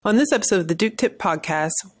On this episode of the Duke Tip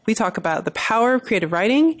Podcast, we talk about the power of creative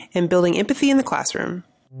writing and building empathy in the classroom.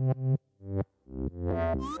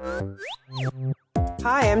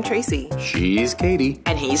 Hi, I'm Tracy. She's Katie.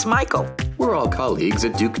 And he's Michael. We're all colleagues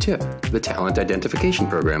at Duke Tip, the talent identification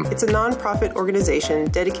program. It's a nonprofit organization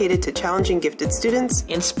dedicated to challenging gifted students,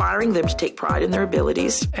 inspiring them to take pride in their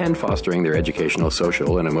abilities, and fostering their educational,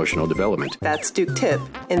 social, and emotional development. That's Duke Tip,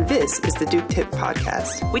 and this is the Duke Tip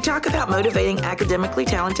Podcast. We talk about motivating academically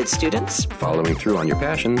talented students, following through on your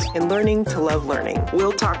passions, and learning to love learning.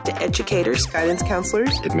 We'll talk to educators, guidance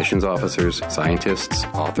counselors, admissions officers, scientists,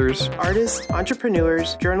 authors, artists,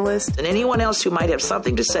 entrepreneurs, journalists, and anyone else who might have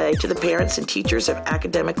something to say to the parents and teachers of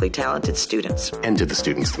academically talented students. And to the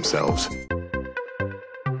students themselves.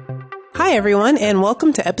 Hi, everyone, and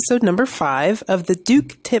welcome to episode number 5 of the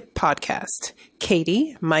Duke Tip Podcast.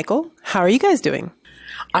 Katie, Michael, how are you guys doing?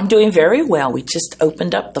 I'm doing very well. We just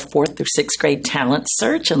opened up the 4th through 6th grade talent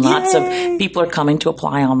search, and lots of people are coming to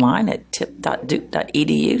apply online at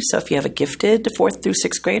tip.duke.edu. So if you have a gifted 4th through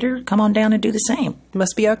 6th grader, come on down and do the same.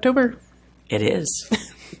 Must be October. It is.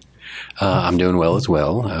 I'm doing well as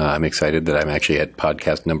well. I'm excited that I'm actually at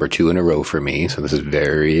podcast number 2 in a row for me. So this is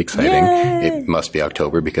very exciting. Yay! It must be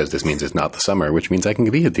October because this means it's not the summer, which means I can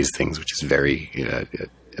be at these things, which is very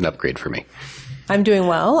an upgrade for me. I'm doing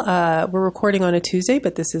well. We're recording on a Tuesday,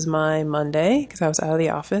 but this is my Monday because I was out of the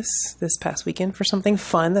office this past weekend for something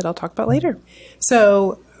fun that I'll talk about later.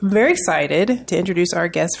 So I'm very excited to introduce our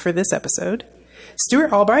guest for this episode.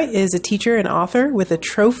 Stuart Albright is a teacher and author with a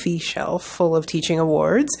trophy shelf full of teaching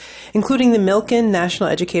awards, including the Milken National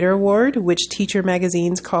Educator Award, which Teacher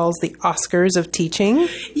Magazine calls the Oscars of Teaching.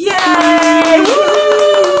 Yay!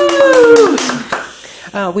 Woo!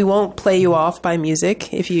 We won't play you off by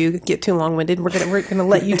music if you get too long-winded. We're gonna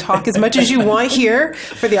let you talk as much as you want here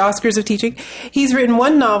for the Oscars of Teaching. He's written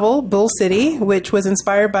one novel, Bull City, which was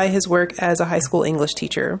inspired by his work as a high school English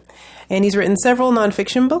teacher. And he's written several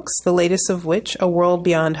nonfiction books, the latest of which, A World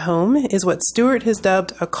Beyond Home, is what Stuart has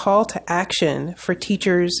dubbed a call to action for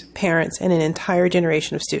teachers, parents, and an entire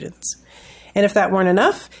generation of students. And if that weren't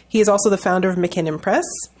enough, he is also the founder of McKinnon Press,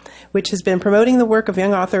 which has been promoting the work of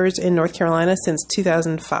young authors in North Carolina since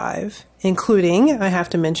 2005, including, I have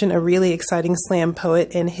to mention, a really exciting slam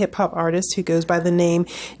poet and hip-hop artist who goes by the name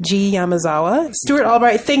G. Yamazawa. Stuart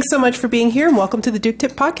Albright, thanks so much for being here, and welcome to the Duke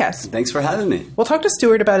Tip Podcast. Thanks for having me. We'll talk to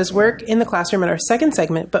Stuart about his work in the classroom in our second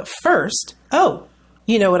segment, but first,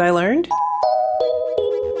 you know what I learned?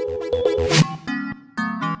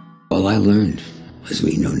 All I learned was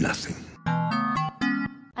we know nothing.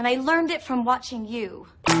 And I learned it from watching you.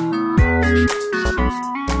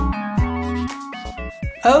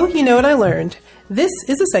 You know what I learned? This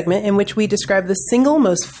is a segment in which we describe the single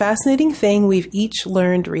most fascinating thing we've each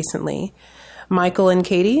learned recently. Michael and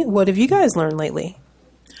Katie, what have you guys learned lately?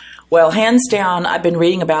 Well, hands down, I've been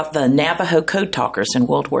reading about the Navajo code talkers in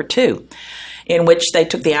World War II, in which they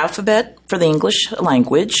took the alphabet for the English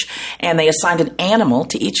language, and they assigned an animal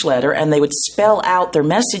to each letter, and they would spell out their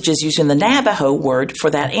messages using the Navajo word for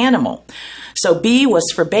that animal. So B was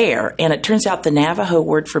for bear, and it turns out the Navajo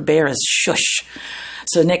word for bear is shush.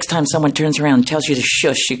 So next time someone turns around and tells you to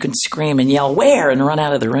shush, you can scream and yell, "Where?" and run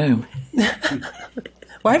out of the room.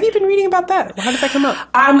 Why have you been reading about that? How did that come up?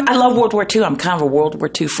 I love World War II. I'm kind of a World War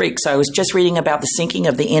II freak. So I was just reading about the sinking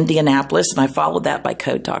of the Indianapolis, and I followed that by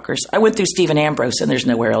code talkers. I went through Stephen Ambrose, and there's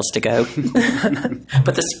nowhere else to go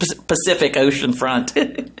but the Pacific Ocean front.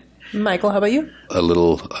 Michael, how about you? A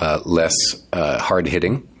little less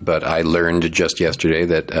hard-hitting, but I learned just yesterday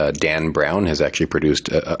that Dan Brown has actually produced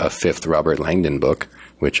a 5th Robert Langdon book,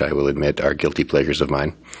 which I will admit are guilty pleasures of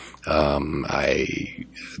mine.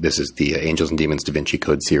 This is the Angels and Demons Da Vinci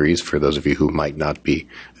Code series, for those of you who might not be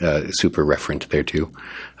super referent thereto.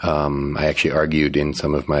 I actually argued in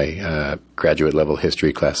some of my graduate-level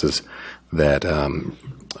history classes that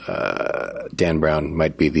Dan Brown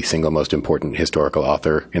might be the single most important historical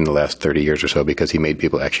author in the last 30 years or so because he made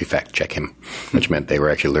people actually fact-check him, which meant they were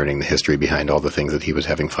actually learning the history behind all the things that he was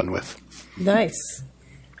having fun with. Nice.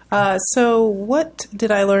 So what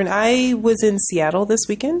did I learn? I was in Seattle this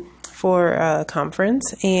weekend for a conference,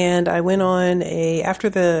 and I went on after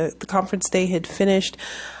the conference day had finished,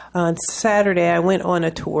 on Saturday, I went on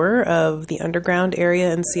a tour of the underground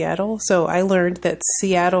area in Seattle. So I learned that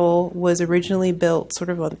Seattle was originally built sort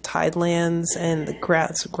of on tidelands and the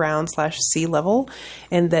ground/sea level,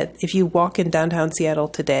 and that if you walk in downtown Seattle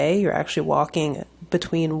today, you're actually walking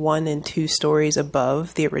between 1 and 2 stories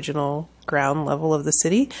above the original ground level of the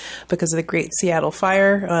city because of the Great Seattle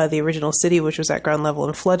Fire. The original city, which was at ground level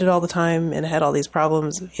and flooded all the time and had all these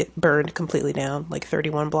problems, it burned completely down, like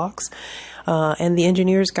 31 blocks. And the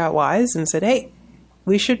engineers got wise and said, hey,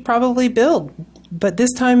 we should probably build, but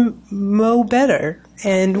this time mow better.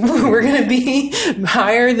 And we're going to be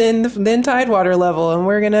higher than tidewater level, and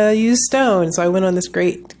we're going to use stone. So I went on this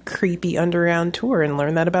great, creepy underground tour and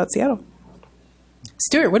learned that about Seattle.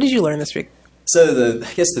 Stuart, what did you learn this week? So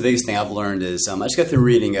I guess the biggest thing I've learned is I just got through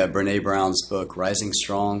reading Brene Brown's book, Rising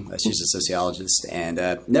Strong. She's a sociologist, and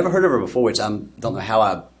never heard of her before, which I don't know how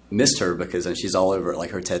I missed her, because she's all over it. Like,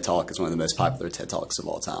 her TED Talk is one of the most popular TED Talks of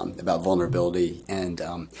all time about vulnerability. And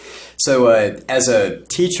so as a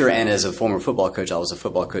teacher and as a former football coach, I was a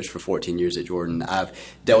football coach for 14 years at Jordan. I've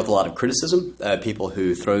dealt with a lot of criticism, people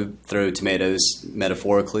who throw tomatoes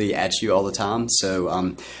metaphorically at you all the time.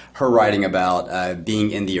 So her writing about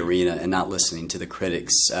being in the arena and not listening to the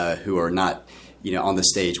critics who are not on the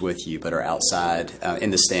stage with you, but are outside in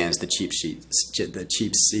the stands, the cheap seats,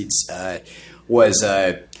 was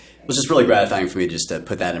just really gratifying for me just to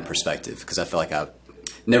put that in perspective, because I feel like I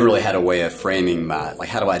never really had a way of framing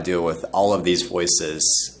how do I deal with all of these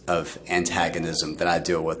voices of antagonism that I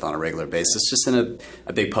deal with on a regular basis, just in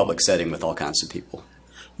a big public setting with all kinds of people.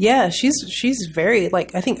 Yeah, she's very,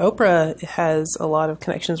 I think Oprah has a lot of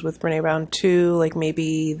connections with Brene Brown too. Like,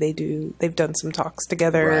 maybe they've done some talks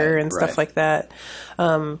together and stuff like that.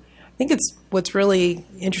 I think what's really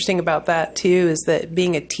interesting about that too is that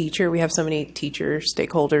being a teacher, we have so many teacher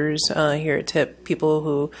stakeholders here at TIP, people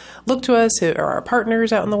who look to us, who are our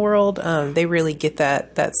partners out in the world. They really get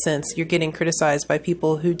that sense. You're getting criticized by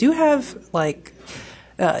people who do have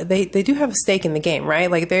they do have a stake in the game, right?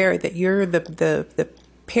 Like, you're the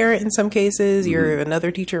parent in some cases, you're another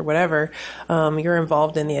teacher, whatever. You're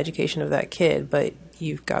involved in the education of that kid, but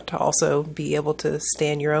you've got to also be able to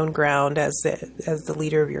stand your own ground as the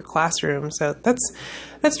leader of your classroom. So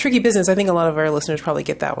that's tricky business. I think a lot of our listeners probably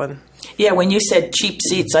get that one. Yeah, when you said cheap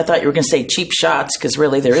seats, I thought you were going to say cheap shots, because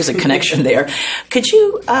really there is a connection there. Could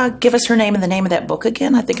you give us her name and the name of that book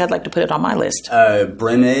again? I think I'd like to put it on my list.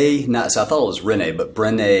 Brene, so I thought it was Renee, but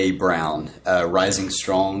Brene Brown, Rising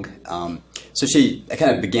Strong. So I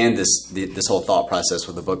kind of began this whole thought process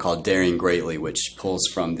with a book called Daring Greatly, which pulls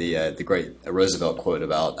from the great Roosevelt quote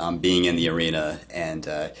about being in the arena, and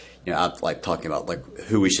I like talking about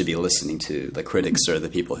who we should be listening to. The critics are the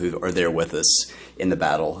people who are there with us in the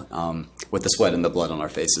battle, with the sweat and the blood on our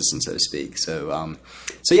faces, and so to speak. So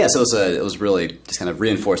it was really just kind of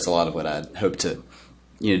reinforced a lot of what I hoped to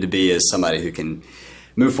be as somebody who can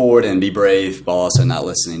move forward and be brave, but also not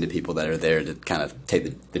listening to people that are there to kind of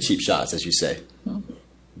take the cheap shots, as you say.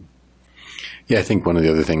 Yeah, I think one of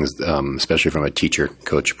the other things, especially from a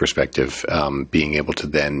teacher-coach perspective, being able to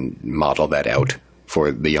then model that out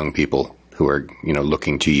for the young people who are,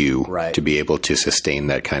 looking to you to be able to sustain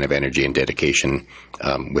that kind of energy and dedication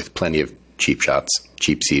with plenty of cheap shots,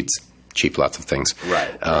 cheap seats, cheap lots of things.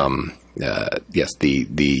 Right. Yes,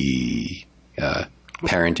 the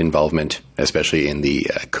parent involvement, especially in the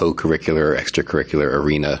co-curricular, extracurricular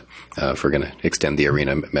arena, if we're going to extend the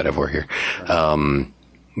arena metaphor here, a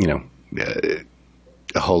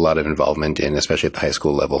whole lot of involvement in, especially at the high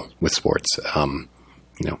school level with sports.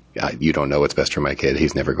 You don't know what's best for my kid.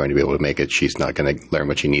 He's never going to be able to make it. She's not going to learn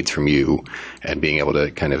what she needs from you. And being able to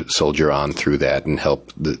kind of soldier on through that and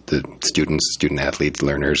help the students, student athletes,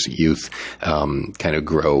 learners, youth, kind of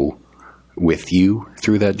grow with you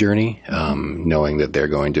through that journey, knowing that they're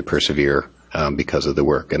going to persevere because of the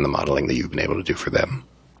work and the modeling that you've been able to do for them.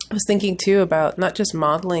 I was thinking too about not just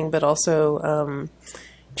modeling, but also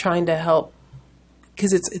trying to help,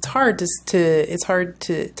 because it's hard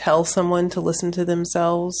to tell someone to listen to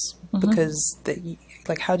themselves, because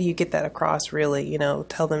how do you get that across? Really,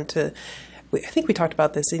 tell them to. I think we talked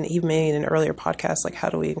about this even in an earlier podcast. How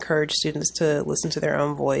do we encourage students to listen to their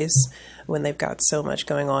own voice when they've got so much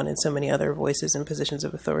going on and so many other voices in positions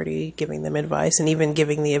of authority giving them advice, and even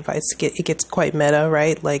giving the advice, it gets quite meta,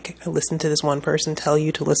 right? Listen to this one person tell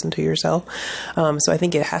you to listen to yourself. So I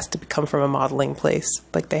think it has to come from a modeling place.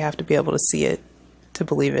 They have to be able to see it, to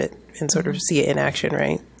believe it, and sort of see it in action,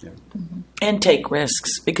 right? Yeah. And take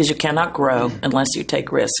risks, because you cannot grow unless you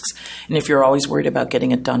take risks. And if you're always worried about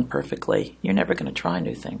getting it done perfectly, you're never going to try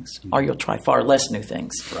new things, or you'll try far less new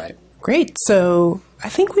things. Right. Great. So I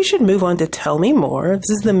think we should move on to Tell Me More. This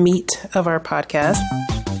is the meat of our podcast.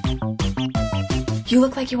 You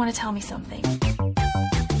look like you want to tell me something.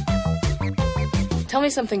 Tell me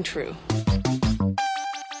something true.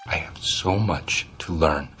 I have so much to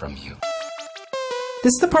learn from you.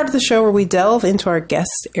 This is the part of the show where we delve into our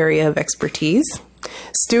guest's area of expertise.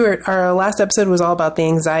 Stuart, our last episode was all about the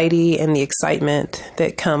anxiety and the excitement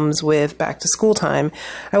that comes with back to school time.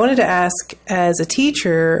 I wanted to ask, as a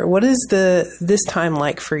teacher, what is this time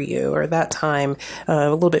like for you, or that time, a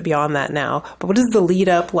little bit beyond that now, but what is the lead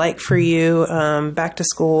up like for you back to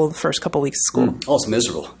school, the first couple weeks of school? Oh, it's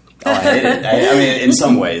miserable. Oh, I hate it. I mean, in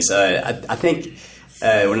some ways. I think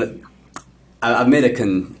when I've made a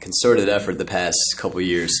concerted effort the past couple of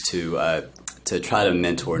years to try to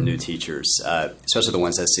mentor new teachers, especially the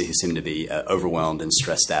ones I see who seem to be overwhelmed and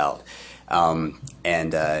stressed out.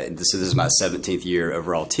 This is my 17th year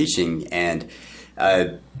overall teaching, and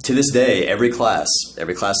to this day, every class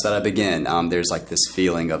that I begin, there's like this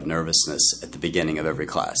feeling of nervousness at the beginning of every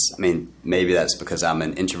class. I mean, maybe that's because I'm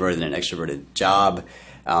an introverted and extroverted job.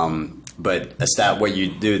 But what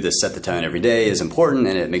you do to set the tone every day is important,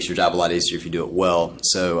 and it makes your job a lot easier if you do it well.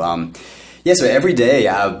 So, so every day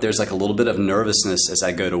there's like a little bit of nervousness as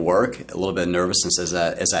I go to work, a little bit of nervousness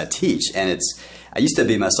as I teach, and I used to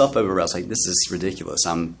beat myself over. I was like, this is ridiculous.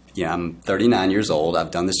 I'm 39 years old.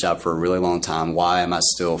 I've done this job for a really long time. Why am I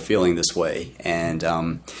still feeling this way? And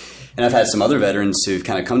I've had some other veterans who've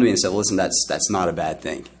kind of come to me and said, listen, that's not a bad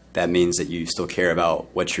thing. That means that you still care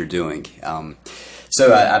about what you're doing.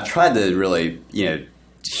 So I've tried to really,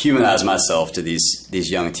 humanize myself to these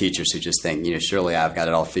young teachers who just think, surely I've got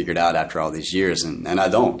it all figured out after all these years, and I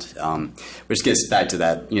don't. Which gets back to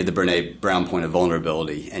that, the Brene Brown point of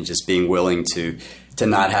vulnerability and just being willing to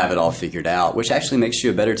not have it all figured out, which actually makes you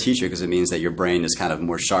a better teacher because it means that your brain is kind of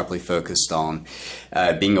more sharply focused on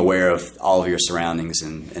being aware of all of your surroundings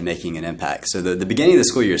and making an impact. So the beginning of the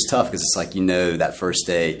school year is tough because it's like, that first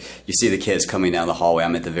day you see the kids coming down the hallway.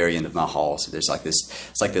 I'm at the very end of my hall, so there's like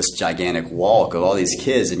this gigantic walk of all these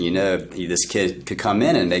kids, and this kid could come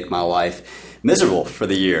in and make my life miserable for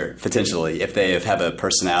the year, potentially, if they have a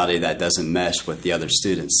personality that doesn't mesh with the other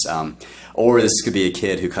students. Or this could be a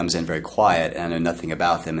kid who comes in very quiet and I know nothing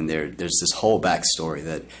about them, and there's this whole backstory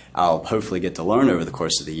that I'll hopefully get to learn over the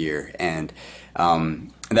course of the year. And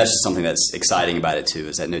that's just something that's exciting about it, too,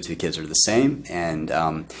 is that no two kids are the same, and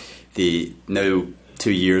no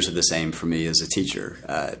 2 years are the same for me as a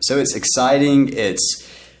teacher. So it's exciting, it's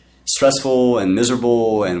stressful and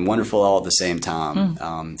miserable and wonderful all at the same time.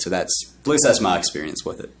 So at least that's my experience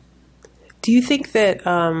with it. Do you think that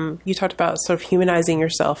you talked about sort of humanizing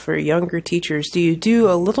yourself for younger teachers? Do you do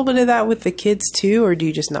a little bit of that with the kids too, or do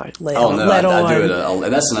you just not let on? I do it.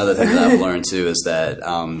 And that's another thing that I've learned too, is that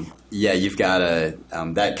you've got to.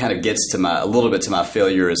 That kind of gets to a little bit to my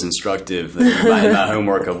failure as instructive. My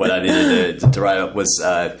homework of what I needed to write up was.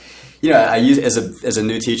 I used as a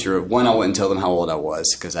new teacher. One, I wouldn't tell them how old I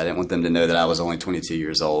was because I didn't want them to know that I was only 22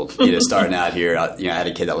 years old. Starting out here, I had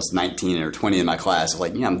a kid that was 19 or 20 in my class. I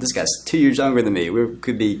was like, this guy's 2 years younger than me. We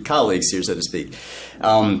could be colleagues here, so to speak.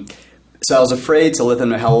 So I was afraid to let them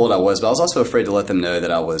know how old I was, but I was also afraid to let them know that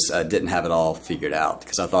I didn't have it all figured out,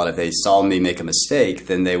 because I thought if they saw me make a mistake,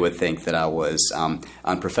 then they would think that I was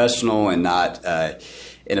unprofessional and not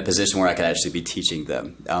in a position where I could actually be teaching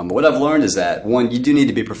them. But what I've learned is that, one, you do need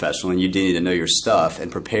to be professional and you do need to know your stuff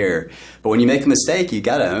and prepare. But when you make a mistake, you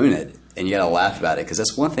got to own it and you got to laugh about it, because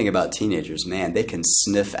that's one thing about teenagers. Man, they can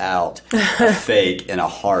sniff out a fake in a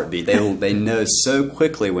heartbeat. They know so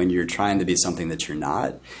quickly when you're trying to be something that you're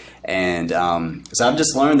not. And so I've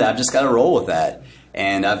just learned that I've just got to roll with that.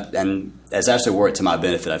 And it's actually worked to my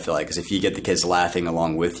benefit, I feel like, because if you get the kids laughing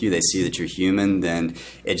along with you, they see that you're human, then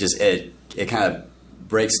it kind of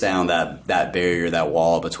breaks down that barrier, that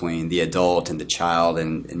wall between the adult and the child,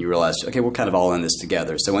 and you realize, okay, we're kind of all in this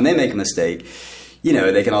together. So when they make a mistake,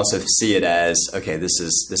 they can also see it as, okay, this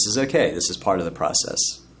is okay. This is part of the process.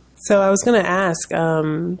 So I was going to ask,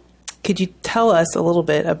 could you tell us a little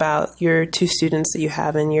bit about your two students that you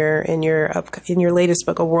have in your latest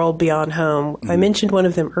book, A World Beyond Home? Mm-hmm. I mentioned one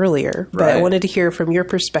of them earlier, but right. I wanted to hear from your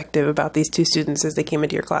perspective about these two students as they came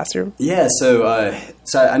into your classroom. Yeah, so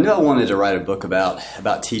I knew I wanted to write a book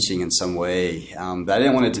about teaching in some way, but I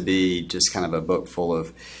didn't want it to be just kind of a book full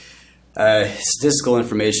of statistical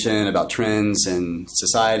information about trends and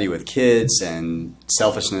society with kids and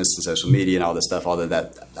selfishness and social media and all this stuff, although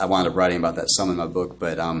that I wound up writing about that some in my book.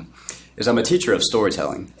 But is I'm a teacher of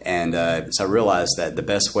storytelling, and so I realized that the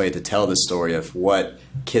best way to tell the story of what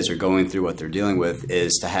kids are going through, what they're dealing with,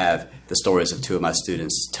 is to have the stories of two of my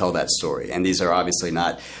students tell that story. And these are obviously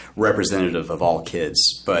not representative of all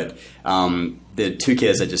kids, but the two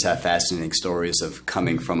kids that just have fascinating stories of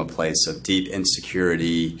coming from a place of deep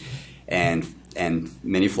insecurity and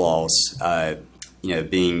many flaws,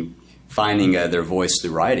 finding their voice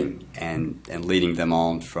through writing and leading them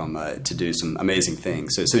on from to do some amazing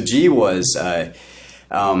things. So G was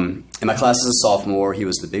In my class as a sophomore, he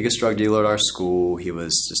was the biggest drug dealer at our school. He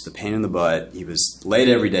was just a pain in the butt. He was late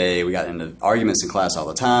every day. We got into arguments in class all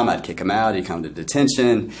the time. I'd kick him out. He'd come to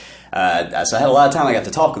detention. So I had a lot of time I got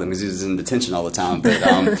to talk with him because he was in detention all the time. But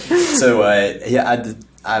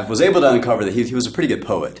I was able to uncover that he was a pretty good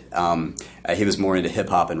poet. He was more into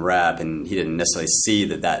hip-hop and rap, and he didn't necessarily see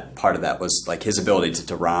that part of that was like his ability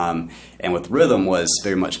to rhyme and with rhythm was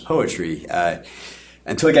very much poetry.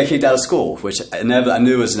 Until he got kicked out of school, which I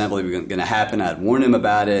knew was inevitably going to happen. I'd warned him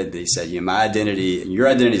about it. He said, my identity, your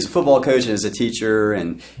identity as a football coach and as a teacher,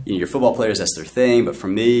 and your football players, that's their thing. But for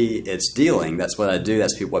me, it's dealing. That's what I do.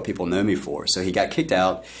 That's what people know me for. So he got kicked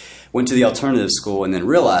out, went to the alternative school, and then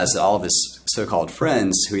realized that all of his so-called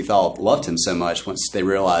friends who he thought loved him so much, once they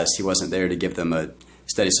realized he wasn't there to give them a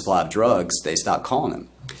steady supply of drugs, they stopped calling him.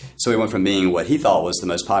 So he went from being what he thought was the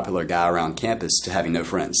most popular guy around campus to having no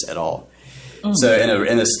friends at all. So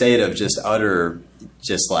in a state of just utter,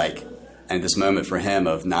 and this moment for him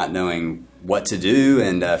of not knowing what to do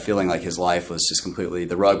and feeling like his life was just completely,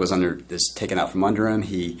 the rug was taken out from under him.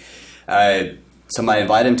 Somebody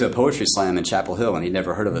invited him to a poetry slam in Chapel Hill, and he'd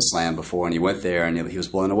never heard of a slam before, and he went there, and he was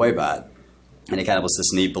blown away by it. And it kind of was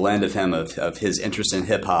this neat blend of him, of his interest in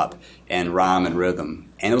hip-hop and rhyme and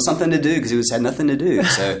rhythm. And it was something to do because he had nothing to do.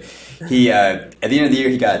 So he, at the end of the year,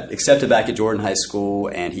 he got accepted back at Jordan High School,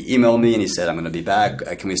 and he emailed me, and he said, I'm going to be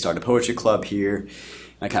back. Can we start a poetry club here? And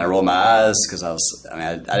I kind of rolled my eyes because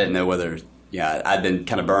I didn't know whether, I'd been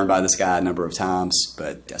kind of burned by this guy a number of times.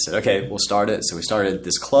 But I said, okay, we'll start it. So we started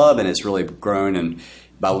this club, and it's really grown and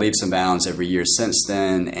by leaps and bounds every year since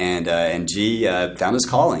then, and G found his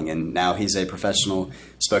calling, and now he's a professional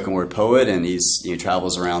spoken word poet, and he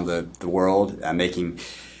travels around the world, making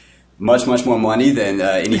much more money than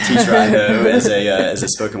any teacher I know as a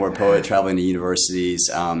spoken word poet, traveling to universities,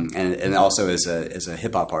 and also as a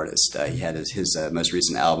hip hop artist. He had his most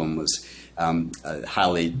recent album was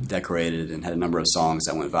highly decorated and had a number of songs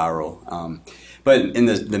that went viral. But in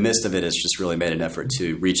the midst of it, it's just really made an effort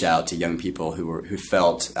to reach out to young people who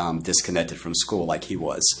felt disconnected from school like he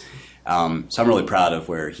was. So I'm really proud of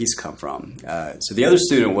where he's come from. So the other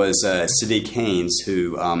student was Sadiq Haynes,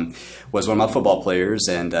 who was one of my football players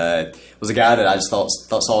and was a guy that I just saw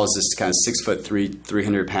as this kind of 6'3",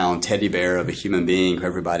 300-pound teddy bear of a human being who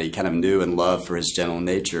everybody kind of knew and loved for his gentle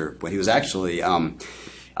nature. When he was actually on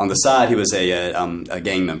the side, he was a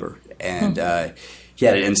gang member, and he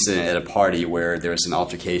had an incident at a party where there was an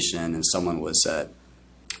altercation and someone was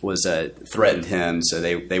threatened him. So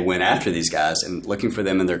they went after these guys and looking for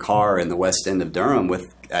them in their car in the west end of Durham.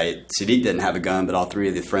 Sadiq didn't have a gun, but all three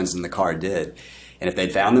of the friends in the car did. And if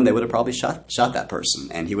they'd found him, they would have probably shot that person,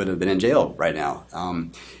 and he would have been in jail right now.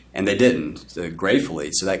 And they didn't, so gratefully.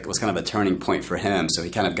 So that was kind of a turning point for him. So he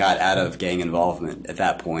kind of got out of gang involvement at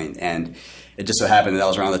that point. And it just so happened that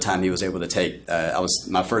was around the time he was able to take,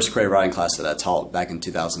 my first creative writing class that I taught back in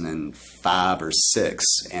 2005 or 6.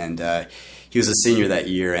 And he was a senior that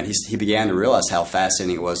year, and he began to realize how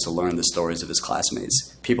fascinating it was to learn the stories of his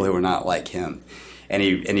classmates, people who were not like him. And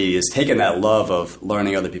he has taken that love of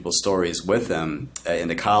learning other people's stories with him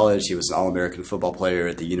into college. He was an All-American football player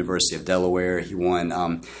at the University of Delaware. He won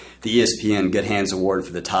the ESPN Good Hands Award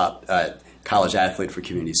for the top college athlete for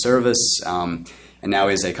community service. And now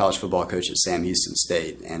he's a college football coach at Sam Houston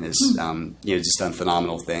State, and has just done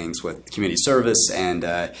phenomenal things with community service and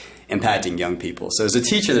impacting young people. So as a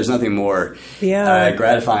teacher, there's nothing more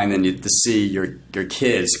gratifying than to see your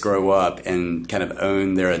kids grow up and kind of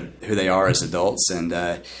own who they are as adults and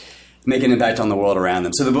make an impact on the world around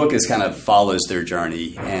them. So the book follows their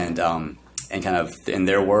journey and kind of, in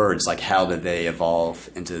their words, like how did they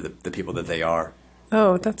evolve into the people that they are.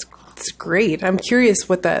 Oh, that's great. I'm curious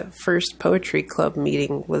what that first poetry club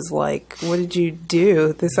meeting was like. What did you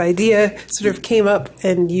do? This idea sort of came up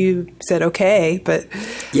and you said, okay, but...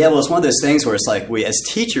 Yeah, well, it's one of those things where it's like as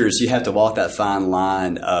teachers, you have to walk that fine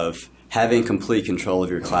line of having complete control of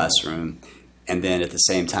your classroom and then at the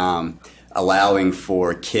same time allowing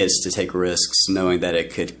for kids to take risks, knowing that they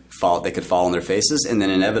could fall on their faces, and then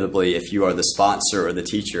inevitably, if you are the sponsor or the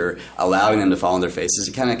teacher, allowing them to fall on their faces,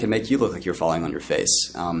 it kind of can make you look like you're falling on your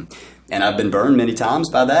face. And I've been burned many times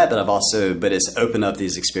by that, but it's opened up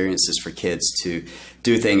these experiences for kids to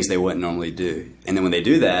do things they wouldn't normally do. And then when they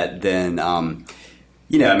do that, then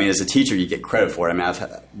as a teacher, you get credit for it. I've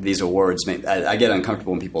had these awards. I get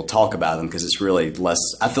uncomfortable when people talk about them because it's really less.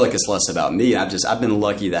 I feel like it's less about me. I've been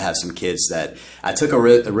lucky to have some kids that I took a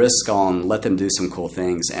risk on, let them do some cool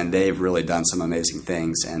things, and they've really done some amazing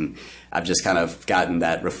things. And I've just kind of gotten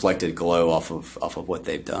that reflected glow off of what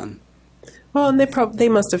they've done. Well, and they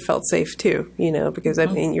must have felt safe too, because I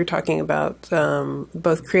mean, you're talking about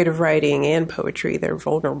both creative writing and poetry. They're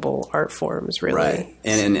vulnerable art forms, really. Right.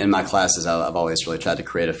 And in my classes, I've always really tried to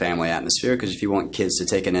create a family atmosphere, because if you want kids to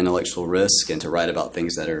take an intellectual risk and to write about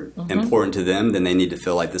things that are important to them, then they need to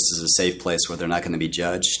feel like this is a safe place where they're not going to be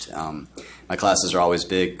judged. My classes are always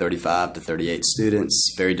big, 35 to 38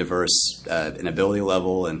 students, very diverse in ability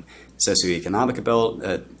level and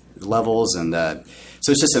socioeconomic levels, and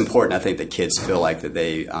so it's just important, I think, that kids feel like that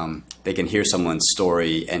they can hear someone's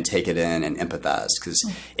story and take it in and empathize, because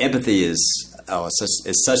empathy is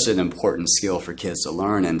such an important skill for kids to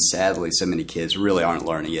learn, and sadly, so many kids really aren't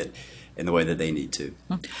learning it in the way that they need to.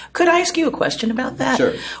 Could I ask you a question about that?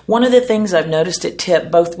 Sure. One of the things I've noticed at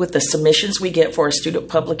TIP, both with the submissions we get for our student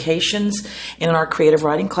publications and in our creative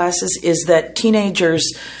writing classes, is that teenagers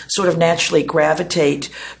sort of naturally gravitate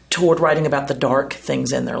toward writing about the dark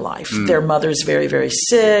things in their life. Their mother's very, very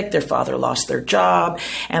sick, their father lost their job,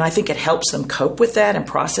 and I think it helps them cope with that and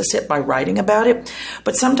process it by writing about it.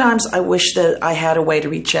 But sometimes I wish that I had a way to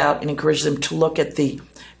reach out and encourage them to look at the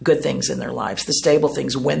good things in their lives, the stable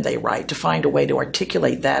things when they write, to find a way to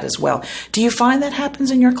articulate that as well. Do you find that happens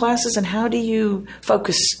in your classes, and how do you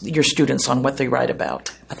focus your students on what they write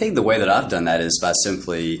about? I think the way that I've done that is by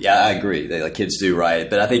simply, I agree, kids do write,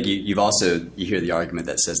 but I think you hear the argument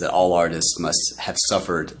that says that all artists must have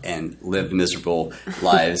suffered and lived miserable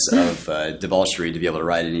lives of debauchery to be able to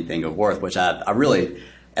write anything of worth, which I really,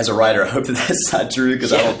 as a writer, I hope that that's not true,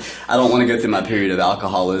 because I don't want to go through my period of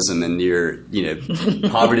alcoholism and near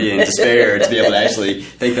poverty and despair to be able to actually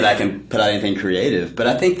think that I can put out anything creative. But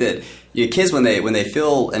I think that kids, when they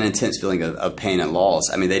feel an intense feeling of pain and loss,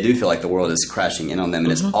 I mean, they do feel like the world is crashing in on them,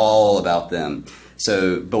 and it's all about them.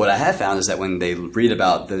 So, but what I have found is that when they read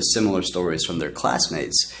about those similar stories from their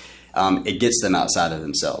classmates, it gets them outside of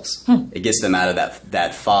themselves. It gets them out of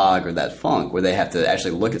that fog or that funk where they have to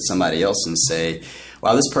actually look at somebody else and say,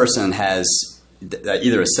 wow, this person has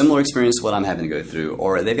either a similar experience to what I'm having to go through,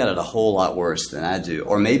 or they've got it a whole lot worse than I do,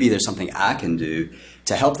 or maybe there's something I can do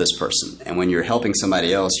to help this person. And when you're helping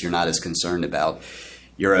somebody else, you're not as concerned about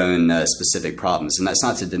your own specific problems. And that's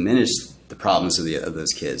not to diminish the problems of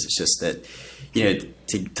those kids. It's just that,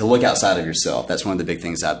 to look outside of yourself. That's one of the big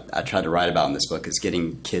things I tried to write about in this book, is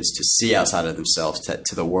getting kids to see outside of themselves,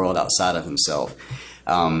 to the world outside of themselves.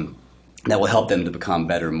 That will help them to become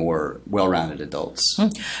better, more well-rounded adults.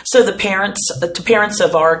 So the parents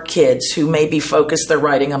of our kids who may be focused, they're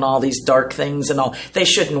writing on all these dark things and all, they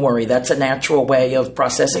shouldn't worry. That's a natural way of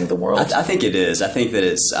processing the world. I think it is. I think that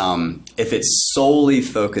it's if it's solely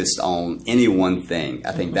focused on any one thing,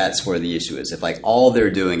 I think that's where the issue is. If all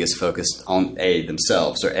they're doing is focused on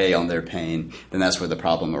themselves or on their pain, then that's where the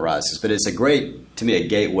problem arises. But it's to me, a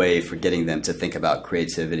gateway for getting them to think about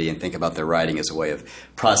creativity and think about their writing as a way of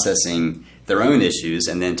processing their own issues,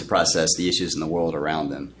 and then to process the issues in the world around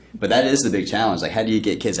them. But that is the big challenge. How do you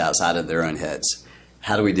get kids outside of their own heads?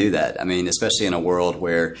 How do we do that? I mean, especially in a world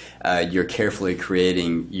where you're carefully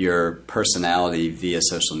creating your personality via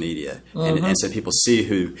social media. And so people see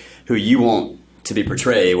who you want to be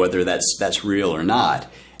portrayed, whether that's real or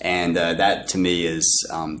not. And that, to me, is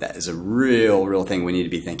a real thing we need to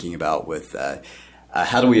be thinking about with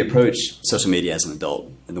how do we approach social media as an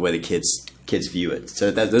adult and the way that kids view it. So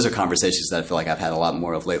those are conversations that I feel like I've had a lot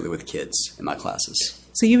more of lately with kids in my classes.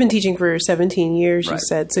 So you've been teaching for 17 years, you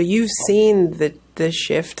said. So you've seen the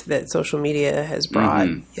shift that social media has brought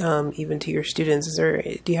even to your students.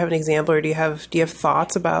 Do you have an example, or do you have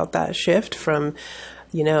thoughts about that shift from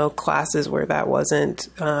classes where that wasn't,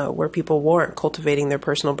 where people weren't cultivating their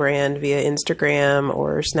personal brand via Instagram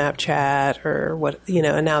or Snapchat or what,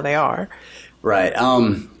 and now they are? Right.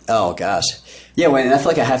 Oh, gosh. Yeah, and I feel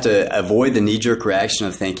like I have to avoid the knee-jerk reaction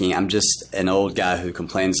of thinking I'm just an old guy who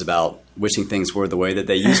complains about wishing things were the way that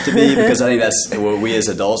they used to be, because I think that's what we as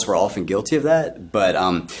adults, we're often guilty of that. But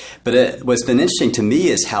what's been interesting to me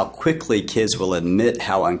is how quickly kids will admit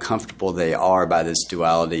how uncomfortable they are by this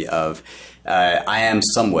duality of I am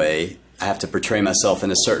some way, I have to portray myself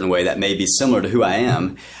in a certain way that may be similar to who I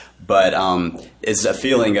am, but it's a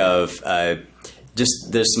feeling of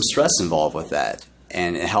just there's some stress involved with that.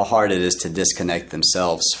 And how hard it is to disconnect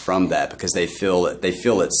themselves from that, because they feel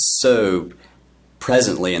it so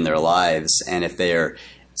presently in their lives. And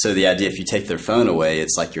so the idea, if you take their phone away,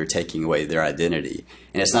 it's like you're taking away their identity.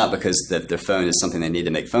 And it's not because their phone is something they need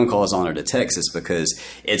to make phone calls on or to text. It's because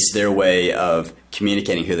it's their way of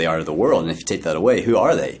communicating who they are to the world. And if you take that away, who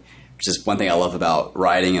are they? Which is one thing I love about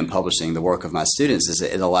writing and publishing the work of my students, is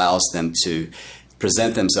that it allows them to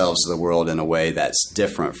present themselves to the world in a way that's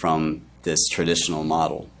different from this traditional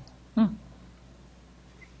model.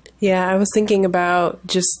 Yeah, I was thinking about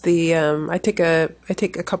just the. I take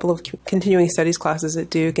a couple of continuing studies classes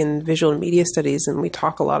at Duke in visual and media studies, and we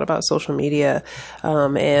talk a lot about social media.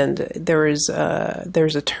 And there's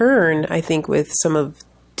a turn, I think, with some of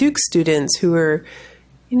Duke students who are,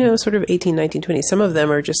 sort of 18, 19, 20. Some of them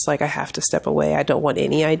are just like, I have to step away. I don't want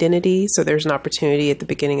any identity. So there's an opportunity at the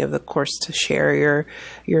beginning of the course to share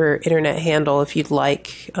your internet handle if you'd like,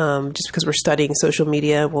 just because we're studying social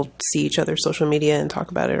media, we'll see each other's social media and talk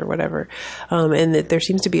about it or whatever. And that there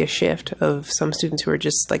seems to be a shift of some students who are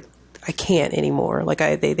just like, I can't anymore. Like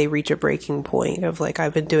they reach a breaking point of like,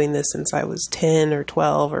 I've been doing this since I was 10 or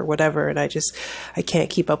 12 or whatever. And I can't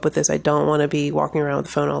keep up with this. I don't want to be walking around with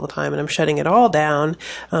the phone all the time, and I'm shutting it all down.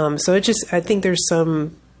 So I think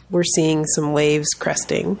we're seeing some waves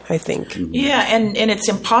cresting, I think. Yeah, and it's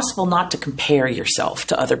impossible not to compare yourself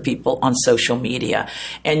to other people on social media.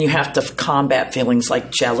 And you have to combat feelings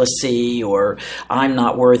like jealousy or I'm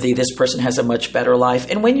not worthy, this person has a much better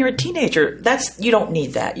life. And when you're a teenager, you don't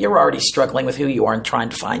need that. You're already struggling with who you are and trying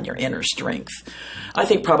to find your inner strength. I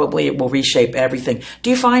think probably it will reshape everything. Do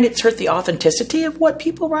you find it's hurt the authenticity of what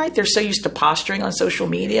people write? They're so used to posturing on social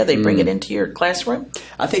media, they bring it into your classroom?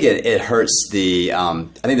 I think it hurts I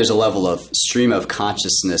think there's a level of stream of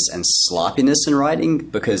consciousness and sloppiness in writing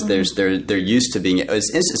because they're used to being, it's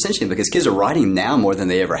essentially because kids are writing now more than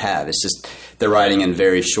they ever have. It's just they're writing in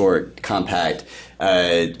very short, compact,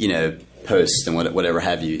 posts and whatever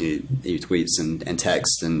have you tweets and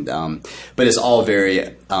text, and but it's all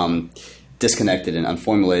very disconnected and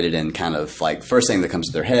unformulated and kind of like first thing that comes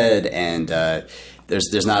to their head, and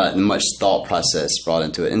there's not much thought process brought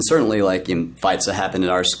into it. And certainly like in fights that happen at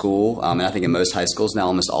our school, and I think in most high schools now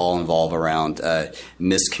almost all involve around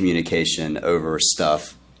miscommunication over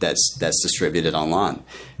stuff that's distributed online.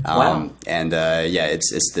 Wow.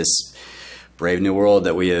 It's this brave new world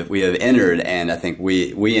that we have entered, and I think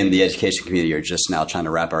we in the education community are just now trying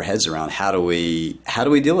to wrap our heads around how do we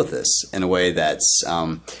deal with this in a way that's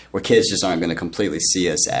where kids just aren't going to completely see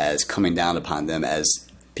us as coming down upon them as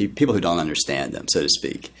people who don't understand them, so to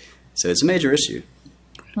speak. So it's a major issue.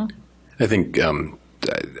 I think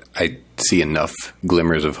I see enough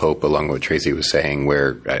glimmers of hope along what Tracy was saying,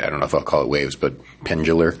 where I don't know if I'll call it waves, but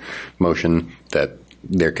pendular motion, that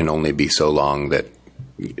there can only be so long that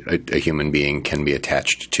a human being can be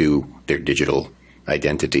attached to their digital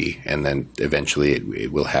identity, and then eventually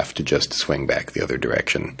it will have to just swing back the other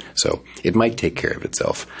direction. So it might take care of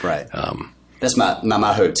itself. Right. That's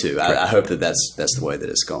my hope too. I hope that's the way that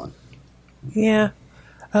it's going. Yeah.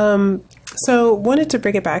 So wanted to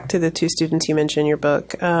bring it back to the two students you mentioned in your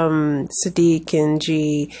book, Sadiq and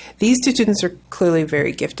G. These two students are clearly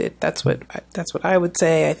very gifted. That's what I would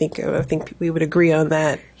say. I think we would agree on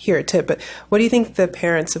that here at TIP. But what do you think the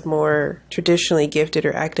parents of more traditionally gifted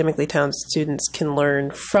or academically talented students can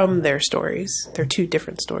learn from their stories? They're two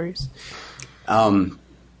different stories.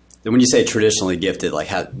 When you say traditionally gifted, like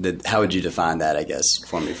how would you define that, I guess,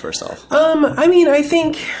 for me, first off? I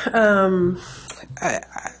think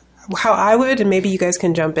how I would, and maybe you guys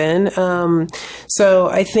can jump in. So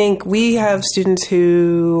I think we have students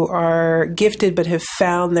who are gifted but have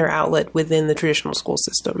found their outlet within the traditional school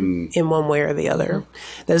system in one way or the other.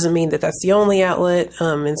 Doesn't mean that that's the only outlet,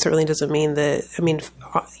 and certainly doesn't mean that,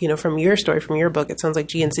 from your story, from your book, it sounds like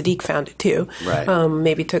G and Sadiq found it too. Right.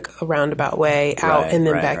 Maybe took a roundabout way out and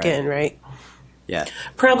then back in, right? Yeah.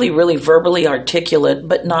 Probably really verbally articulate,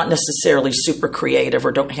 but not necessarily super creative,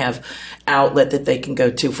 or don't have outlet that they can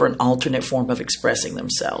go to for an alternate form of expressing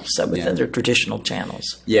themselves. So within their traditional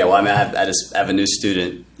channels. Yeah. Well, I have a new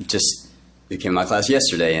student just who came to my class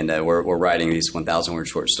yesterday, and we're writing these 1,000-word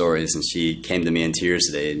short stories, and she came to me in tears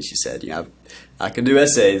today, and she said, I can do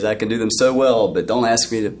essays, I can do them so well, but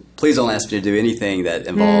please don't ask me to do anything that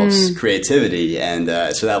involves creativity. And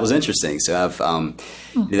so that was interesting. So I've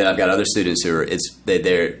got other students who are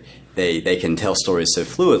they can tell stories so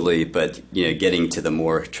fluidly, but getting to the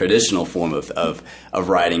more traditional form of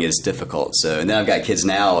writing is difficult. So, and then I've got kids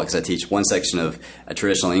now, because I teach one section of a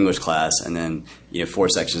traditional English class, and then 4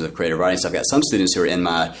 sections of creative writing. So I've got some students who are in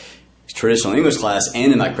my traditional English class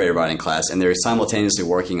and in my creative writing class, and they're simultaneously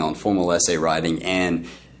working on formal essay writing and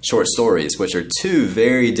short stories, which are two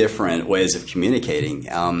very different ways of communicating.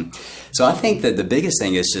 So I think that the biggest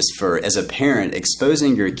thing is just as a parent,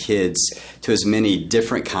 exposing your kids to as many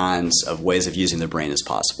different kinds of ways of using their brain as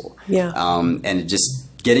possible. Yeah. And just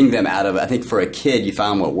getting them out of, I think for a kid, you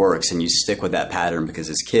find what works and you stick with that pattern, because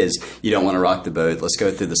as kids, you don't want to rock the boat. Let's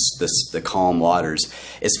go through the calm waters.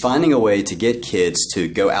 It's finding a way to get kids to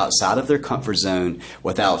go outside of their comfort zone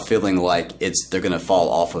without feeling like they're going to fall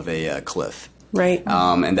off of a cliff. Right.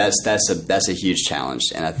 And that's a huge challenge.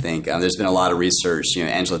 And I think there's been a lot of research.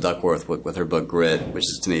 Angela Duckworth with her book Grit, which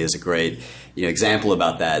to me is a great example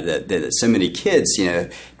about that so many kids,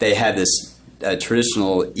 they have this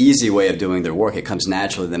traditional, easy way of doing their work. It comes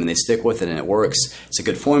naturally to them, and they stick with it, and it works. It's a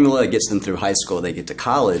good formula. It gets them through high school. They get to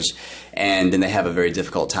college, and then they have a very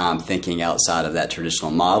difficult time thinking outside of that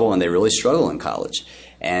traditional model, and they really struggle in college.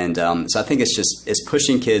 And so I think it's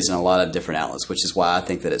pushing kids in a lot of different outlets, which is why I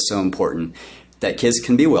think that it's so important that kids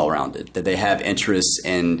can be well-rounded, that they have interests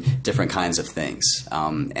in different kinds of things.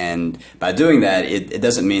 And by doing that, it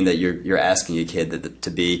doesn't mean that you're asking a kid to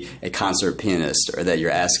be a concert pianist, or that you're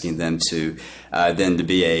asking them to then to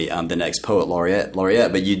be the next poet laureate.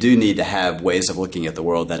 But you do need to have ways of looking at the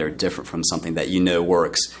world that are different from something that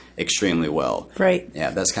works extremely well. Right. Yeah,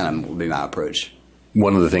 that's kind of would be my approach.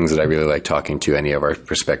 One of the things that I really like talking to any of our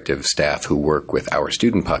prospective staff who work with our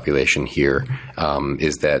student population here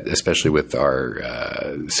is that, especially with our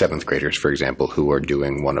seventh graders, for example, who are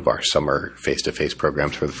doing one of our summer face-to-face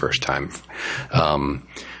programs for the first time,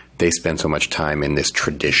 they spend so much time in this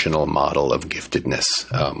traditional model of giftedness,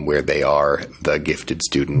 where they are the gifted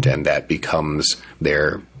student, and that becomes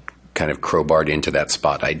their kind of crowbarred into that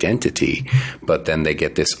spot identity. But then they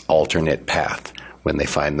get this alternate path when they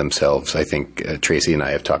find themselves. I think Tracy and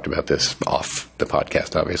I have talked about this off the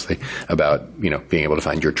podcast, obviously, about being able to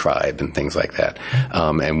find your tribe and things like that.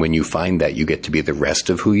 And when you find that, you get to be the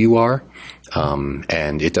rest of who you are.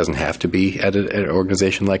 And it doesn't have to be at an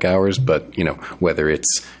organization like ours, but whether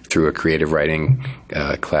it's through a creative writing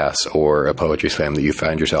class or a poetry slam that you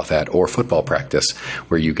find yourself at, or football practice,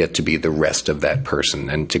 where you get to be the rest of that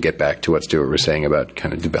person. And to get back to what Stuart was saying about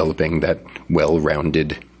kind of developing that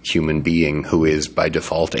well-rounded human being who is by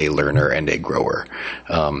default a learner and a grower.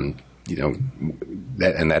 That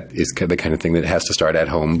is the kind of thing that has to start at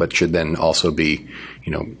home, but should then also be,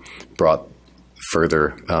 brought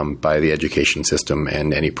further by the education system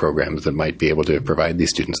and any programs that might be able to provide these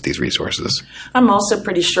students these resources. I'm also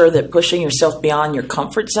pretty sure that pushing yourself beyond your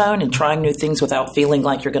comfort zone and trying new things without feeling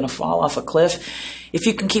like you're going to fall off a cliff, if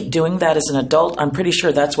you can keep doing that as an adult, I'm pretty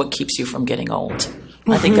sure that's what keps you from getting old.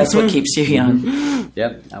 I think that's what keeps you young.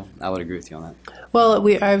 Yep, I would agree with you on that. Well,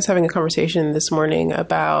 I was having a conversation this morning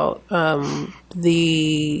about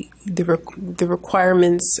the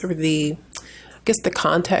requirements, or the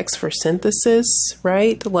context for synthesis,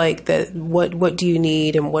 right? Like that, what do you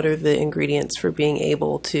need, and what are the ingredients for being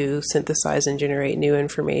able to synthesize and generate new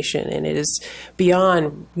information? And it is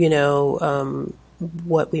beyond,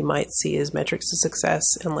 what we might see as metrics of success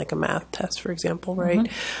in like a math test, for example, right?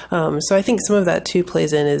 Mm-hmm. So I think some of that too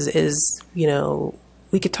plays in is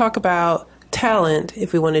we could talk about talent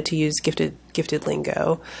if we wanted to use gifted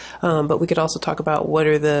lingo, but we could also talk about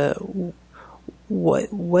what's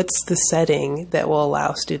the setting that will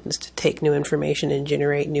allow students to take new information and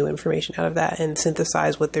generate new information out of that and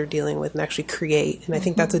synthesize what they're dealing with and actually create. And I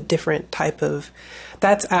think that's a different type of,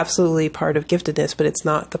 that's absolutely part of giftedness, but it's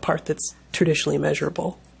not the part that's traditionally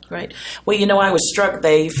measurable. Right. Well, I was struck.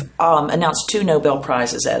 They've announced 2 Nobel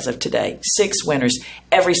Prizes as of today, 6 winners.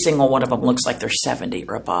 Every single one of them looks like they're 70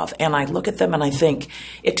 or above. And I look at them and I think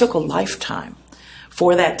it took a lifetime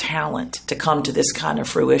for that talent to come to this kind of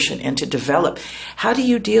fruition and to develop. How do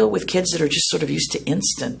you deal with kids that are just sort of used to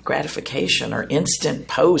instant gratification or instant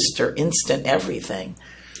post or instant everything?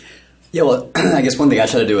 Yeah, well, I guess one thing I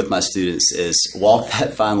try to do with my students is walk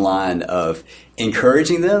that fine line of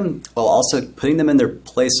encouraging them while also putting them in their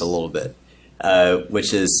place a little bit,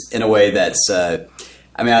 which is in a way that's,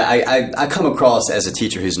 I come across as a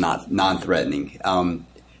teacher who's not non-threatening, or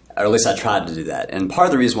at least I tried to do that. And part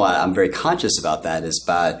of the reason why I'm very conscious about that is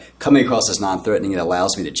by coming across as non-threatening, it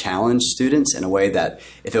allows me to challenge students in a way that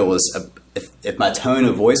if my tone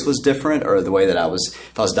of voice was different, or the way that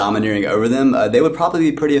if I was domineering over them, they would probably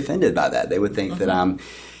be pretty offended by that. They would think that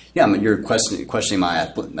you're questioning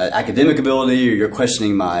my academic ability, or you're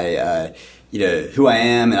questioning my, who I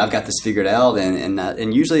am, and I've got this figured out.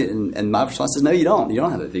 And usually, and my response is, no, you don't. You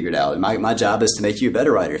don't have it figured out. And my job is to make you a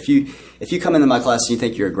better writer. If you come into my class and you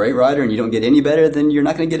think you're a great writer and you don't get any better, then you're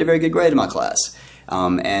not going to get a very good grade in my class.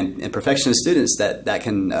 And perfectionist students, that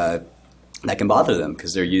can bother them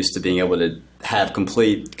because they're used to being able to have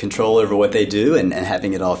complete control over what they do and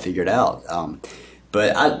having it all figured out.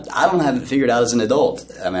 But I don't have it figured out as an adult.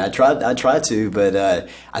 I mean, I try to, but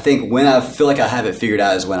I think when I feel like I have it figured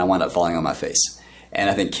out is when I wind up falling on my face. And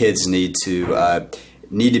I think kids need to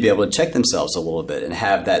be able to check themselves a little bit and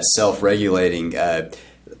have that self-regulating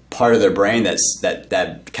part of their brain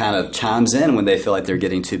that kind of chimes in when they feel like they're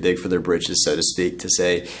getting too big for their britches, so to speak, to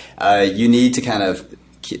say, you need to kind of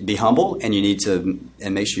be humble, and you need to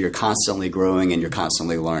and make sure you're constantly growing and you're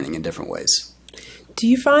constantly learning in different ways. Do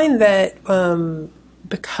you find that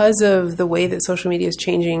because of the way that social media is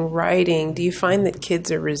changing writing, do you find that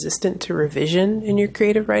kids are resistant to revision in your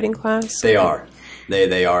creative writing class? They are.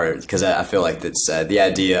 They are, because I feel like that's the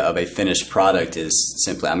idea of a finished product is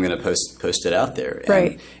simply I'm going to post it out there,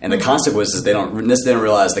 right? And the consequences they don't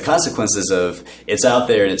realize the consequences of it's out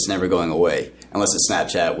there and it's never going away unless it's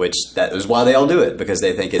Snapchat, which that is why they all do it, because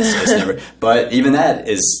they think it's never. But even that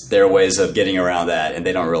is there are ways of getting around that, and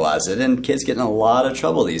they don't realize it. And kids get in a lot of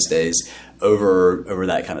trouble these days over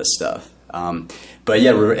that kind of stuff. But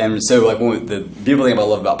yeah, and so like the beautiful thing I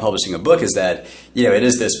love about publishing a book is that it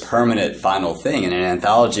is this permanent final thing. In an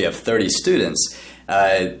anthology of 30 students,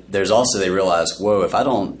 there's also they realize, whoa, if I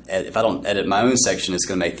don't edit my own section, it's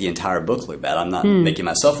going to make the entire book look bad. I'm not making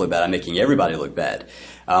myself look bad. I'm making everybody look bad.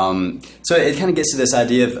 So it kind of gets to this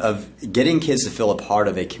idea of getting kids to feel a part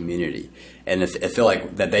of a community. And if feel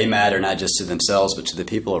like that they matter not just to themselves but to the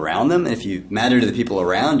people around them. And if you matter to the people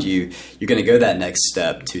around you, you're going to go that next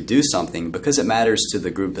step to do something because it matters to the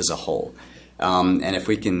group as a whole. And if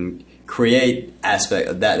we can create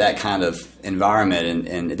that kind of environment,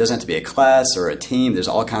 and it doesn't have to be a class or a team. There's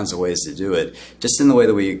all kinds of ways to do it. Just in the way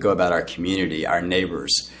that we go about our community, our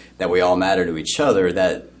neighbors, that we all matter to each other.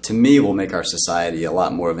 That to me will make our society a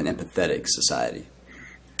lot more of an empathetic society.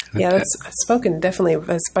 Yeah, that's spoken definitely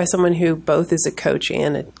by someone who both is a coach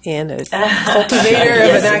and a cultivator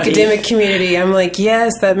of an academic community. I'm like,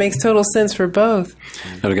 yes, that makes total sense for both.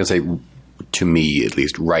 I was going to say, to me at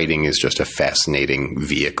least, writing is just a fascinating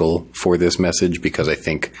vehicle for this message because I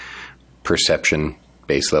think perception,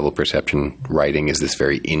 base level perception, writing is this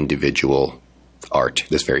very individual art,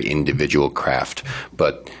 this very individual craft.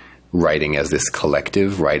 But writing as this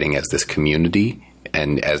collective, writing as this community,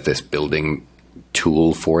 and as this building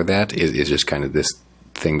tool for that is just kind of this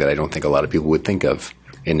thing that I don't think a lot of people would think of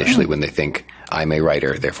initially when they think I'm a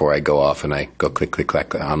writer, therefore I go off and I go click, click,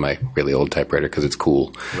 click on my really old typewriter because it's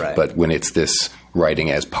cool. Right. But when it's this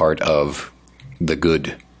writing as part of the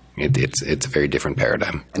good, it's a very different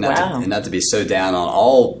paradigm. And not to be so down on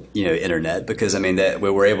all internet, because I mean that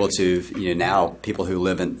we're able to now people who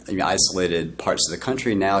live in isolated parts of the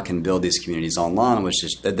country now can build these communities online, which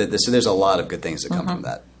is so there's a lot of good things that come from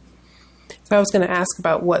that. So I was going to ask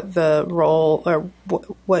about what the role or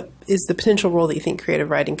what is the potential role that you think creative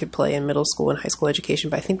writing could play in middle school and high school education,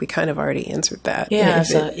 but I think we kind of already answered that. Yeah,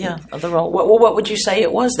 the role. What would you say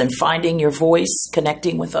it was then? Finding your voice,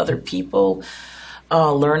 connecting with other people,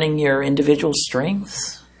 learning your individual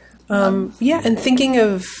strengths. And thinking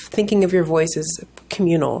of your voice as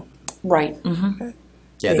communal. Right. Mm-hmm. Okay.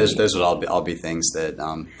 Yeah, those would all be things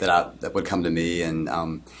that would come to me,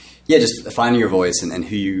 and just finding your voice and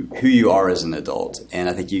who you are as an adult. And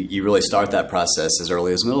I think you really start that process as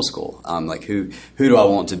early as middle school. Like who do I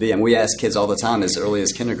want to be? And we ask kids all the time as early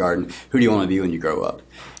as kindergarten, who do you want to be when you grow up?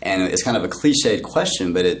 And it's kind of a cliched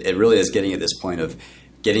question, but it really is getting at this point of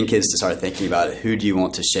getting kids to start thinking about who do you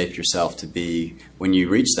want to shape yourself to be when you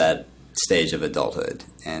reach that stage of adulthood.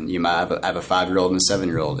 And I have a 5-year-old and a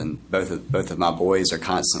 7-year-old, and both of my boys are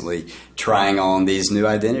constantly trying on these new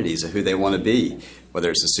identities of who they want to be,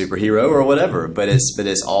 whether it's a superhero or whatever. But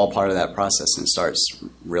it's all part of that process, and it starts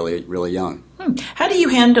really, really young. How do you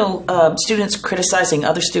handle students criticizing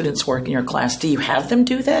other students' work in your class? Do you have them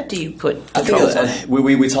do that? Do you put controls on?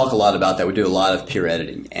 We talk a lot about that. We do a lot of peer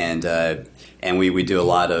editing, and we do a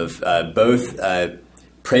lot of both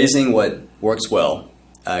praising what works well,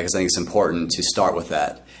 because I think it's important to start with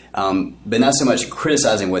that. But not so much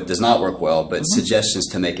criticizing what does not work well, but suggestions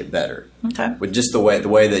to make it better. Okay. With just the way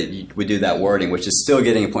that we do that wording, which is still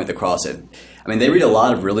getting a point across it. I mean, they read a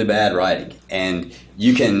lot of really bad writing, and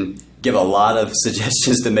you can give a lot of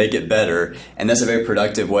suggestions to make it better, and that's a very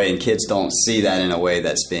productive way. And kids don't see that in a way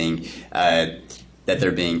that's being that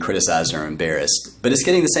they're being criticized or embarrassed. But it's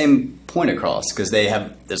getting the same point across because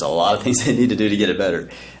there's a lot of things they need to do to get it better,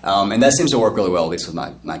 and that seems to work really well, at least with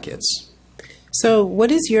my kids. So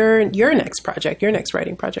what is your next project, your next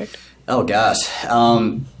writing project? Oh, gosh.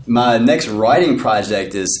 My next writing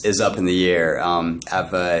project is up in the air.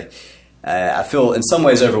 I feel in some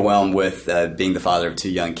ways overwhelmed with being the father of 2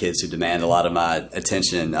 young kids who demand a lot of my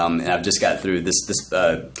attention. And I've just got through this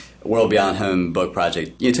World Beyond Home book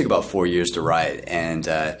project. It took about 4 years to write.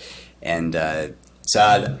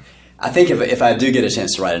 So I think if I do get a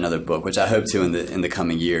chance to write another book, which I hope to in the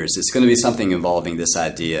coming years, it's going to be something involving this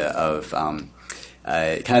idea of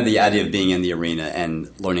kind of the idea of being in the arena and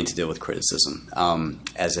learning to deal with criticism.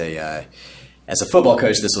 As a football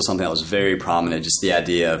coach, this was something that was very prominent. Just the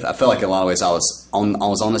idea of I felt like in a lot of ways I was on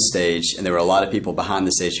the stage, and there were a lot of people behind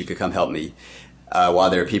the stage who could come help me. while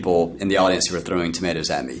there are people in the audience who were throwing tomatoes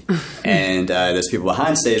at me. And those people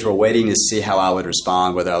behind stage were waiting to see how I would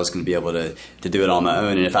respond, whether I was going to be able to do it on my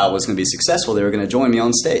own. And if I was going to be successful, they were going to join me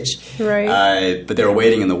on stage. Right. But they were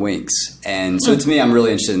waiting in the wings. And so to me, I'm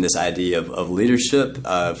really interested in this idea of leadership,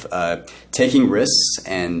 of taking risks,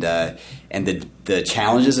 and the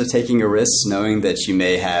challenges of taking a risk, knowing that you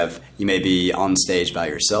may be on stage by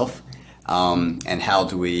yourself. And how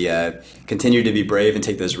do we continue to be brave and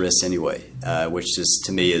take those risks anyway, which is,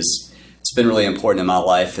 to me, it's been really important in my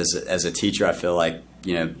life as a teacher. I feel like,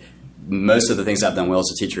 most of the things I've done well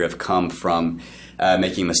as a teacher have come from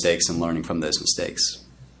making mistakes and learning from those mistakes.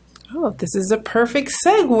 Oh, this is a perfect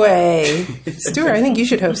segue. Stuart, I think you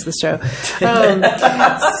should host the show.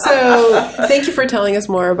 So thank you for telling us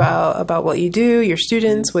more about what you do, your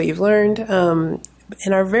students, what you've learned.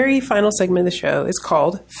 And our very final segment of the show is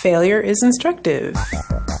called Failure is Instructive.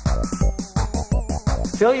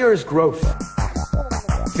 Failure is growth.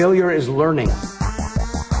 Failure is learning.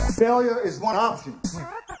 Failure is one option.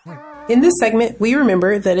 In this segment, we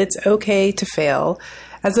remember that it's okay to fail.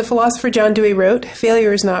 As the philosopher John Dewey wrote,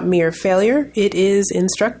 failure is not mere failure, it is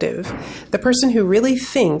instructive. The person who really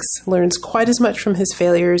thinks learns quite as much from his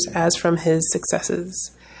failures as from his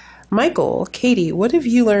successes. Michael, Katie, what have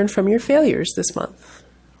you learned from your failures this month?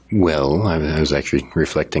 Well, I was actually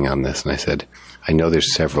reflecting on this, and I said, I know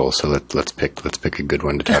there's several, so let's pick a good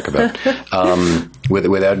one to talk about.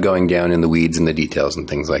 Without going down in the weeds and the details and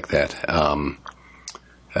things like that.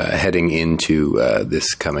 Heading into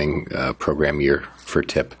this coming program year for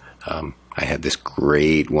TIP, I had this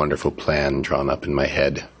great, wonderful plan drawn up in my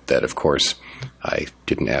head that, of course, I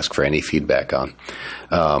didn't ask for any feedback on.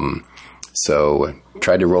 So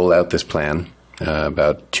tried to roll out this plan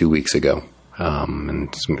about 2 weeks ago,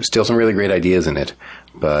 and still some really great ideas in it.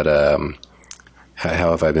 But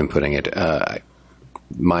how have I been putting it?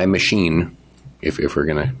 My machine, if we're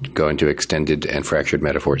going to go into extended and fractured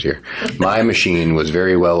metaphors here, my machine was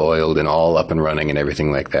very well oiled and all up and running and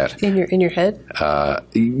everything like that. In your head?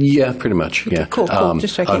 Yeah, pretty much. Yeah. Cool.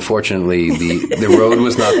 Just checking. Unfortunately, the road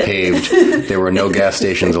was not paved. There were no gas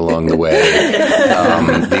stations along the way.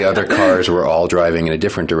 The other cars were all driving in a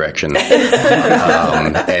different direction,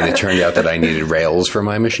 and it turned out that I needed rails for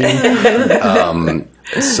my machine.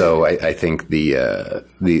 So I think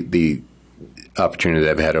the opportunity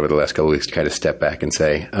that I've had over the last couple of weeks to kind of step back and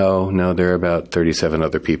say, oh, no, there are about 37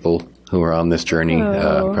 other people who are on this journey.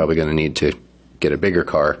 Probably going to need to get a bigger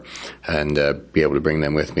car and be able to bring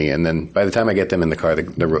them with me. And then by the time I get them in the car,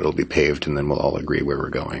 the road will be paved, and then we'll all agree where we're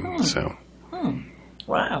going. So,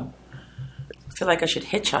 Wow. I feel like I should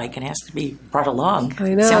hitchhike and ask to be brought along.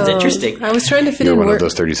 I know. Sounds interesting. I was trying to fit you're in. one of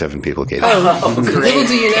those 37 people, Katie. Oh, great. Little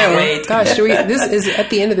do you Can't know. wait. Gosh, this is at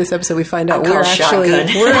the end of this episode. We find out A car we're actually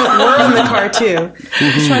shotgun. we're in the car too.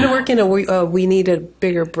 Just trying to work in a we need a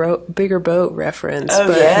bigger boat reference. Oh,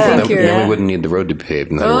 but yeah. I think Then we wouldn't need the road to be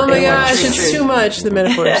paved. Oh my gosh, it's too much, the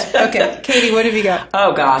metaphors. Okay, Katie, what have you got?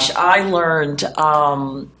 Oh gosh, I learned,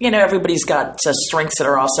 everybody's got strengths that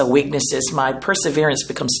are also weaknesses. My perseverance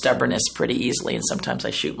becomes stubbornness pretty easily, and sometimes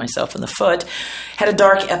I shoot myself in the foot. Had a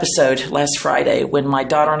dark episode last Friday when my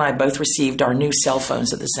daughter and I both received our new cell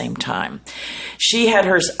phones at the same time. She had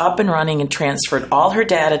hers up and running and transferred all her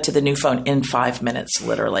data to the new phone in 5 minutes,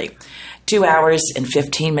 literally. 2 hours and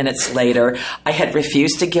 15 minutes later, I had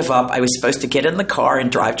refused to give up. I was supposed to get in the car and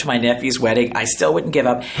drive to my nephew's wedding. I still wouldn't give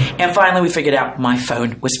up. And finally, we figured out my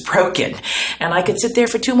phone was broken. And I could sit there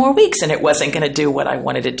for 2 more weeks, and it wasn't going to do what I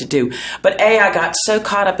wanted it to do. But A, I got so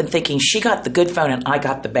caught up in thinking she got the good phone and I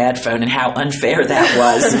got the bad phone, and how unfair that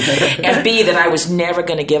was. And B, that I was never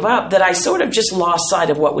going to give up, that I sort of just lost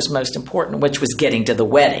sight of what was most important, which was getting to the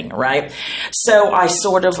wedding, right? So I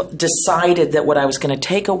sort of decided that what I was going to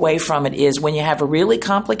take away from it is when you have a really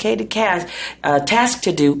complicated task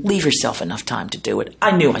to do, leave yourself enough time to do it.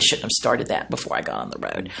 I knew I shouldn't have started that before I got on the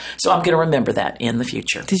road. So I'm going to remember that in the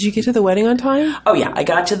future. Did you get to the wedding on time? Oh, yeah. I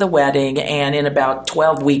got to the wedding, and in about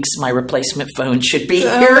 12 weeks, my replacement phone should be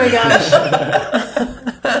here. Oh, my gosh.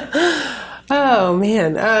 Oh,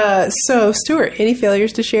 man. So, Stuart, any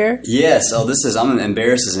failures to share? Yes. I'm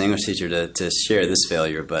embarrassed as an English teacher to share this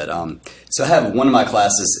failure, but so I have one of my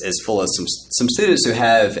classes is full of some students who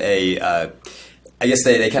have I guess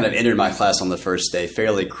they kind of entered my class on the first day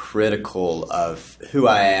fairly critical of who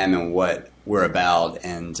I am and what we're about,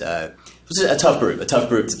 and it was a tough group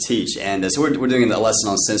to teach. And so we're doing a lesson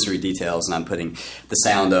on sensory details, and I'm putting the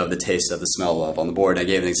sound of, the taste of, the smell of on the board. And I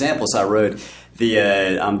gave an example, so I wrote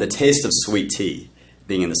the taste of sweet tea.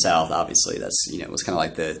 Being in the South, obviously, that's was kind of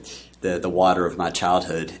like the water of my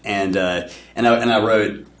childhood, and I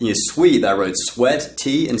wrote sweet. I wrote sweat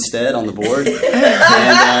tea instead on the board,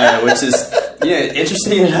 and which is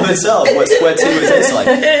interesting in and of itself what sweat tea would taste like.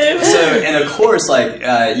 So, and of course,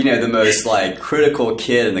 the most critical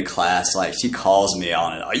kid in the class, she calls me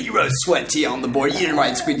on it. Oh, you wrote sweat tea on the board. You didn't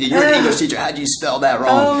write sweat tea. You're an English teacher. How'd you spell that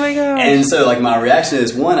wrong? Oh my god! And so, my reaction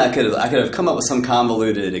is, one, I could have come up with some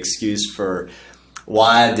convoluted excuse for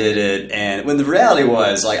why I did it, and when the reality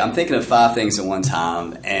was, I'm thinking of 5 things at one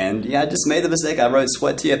time, and I just made the mistake. I wrote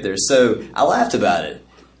sweat tea up there, so I laughed about it,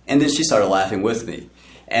 and then she started laughing with me.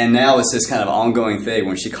 And now it's this kind of ongoing thing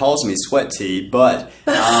when she calls me sweat tea, but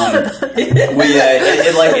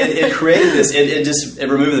it created this. It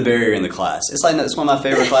removed the barrier in the class. It's it's one of my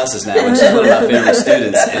favorite classes now, which is one of my favorite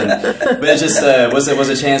students. But it just was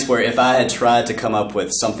a chance where if I had tried to come up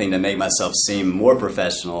with something to make myself seem more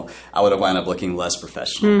professional, I would have wound up looking less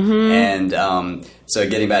professional. Mm-hmm. And so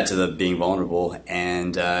getting back to the being vulnerable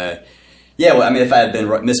and. If I had been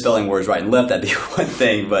misspelling words right and left, that'd be one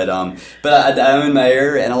thing. But I owned my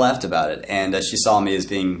error and I laughed about it. And she saw me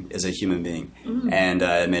as a human being, and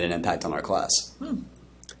it made an impact on our class.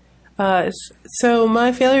 So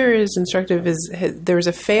my failure is instructive. There was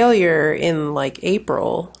a failure in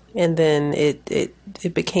April, and then it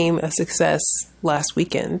became a success last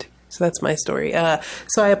weekend. So that's my story.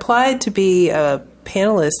 So I applied to be a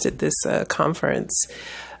panelist at this conference.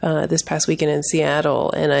 This past weekend in Seattle,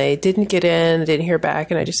 and I didn't get in, didn't hear back,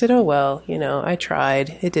 and I just said, oh, well, I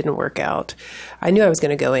tried. It didn't work out. I knew I was going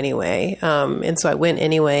to go anyway, and so I went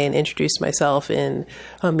anyway and introduced myself in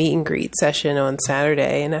a meet and greet session on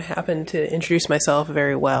Saturday, and I happened to introduce myself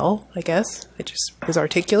very well, I guess. I just was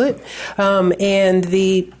articulate. And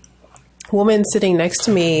the woman sitting next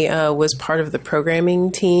to me was part of the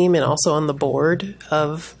programming team and also on the board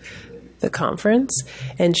of the conference,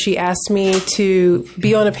 and she asked me to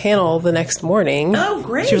be on a panel the next morning. Oh,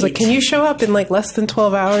 great. She was like, can you show up in less than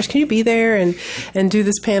 12 hours? Can you be there and do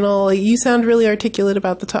this panel? You sound really articulate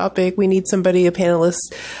about the topic. We need somebody, a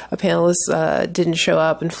panelist didn't show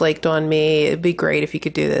up and flaked on me. It'd be great if you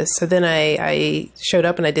could do this. So then I showed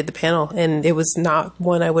up and I did the panel, and it was not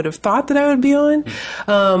one I would have thought that I would be on.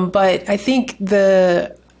 But I think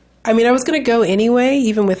I was going to go anyway,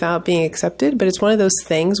 even without being accepted, but it's one of those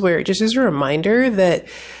things where it just is a reminder that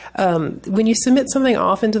when you submit something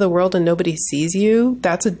off into the world and nobody sees you,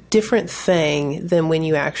 that's a different thing than when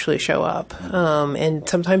you actually show up. And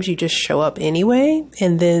sometimes you just show up anyway,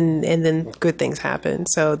 and then good things happen.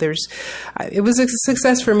 So it was a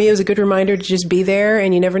success for me. It was a good reminder to just be there,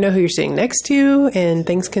 and you never know who you're sitting next to, and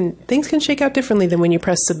things can shake out differently than when you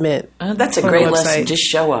press submit. That's a great lesson. Just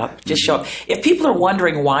show up. Just show up. If people are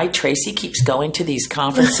wondering why Tracy keeps going to these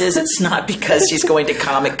conferences, it's not because she's going to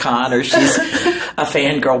Comic-Con or she's a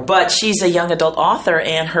fangirl. But she's a young adult author,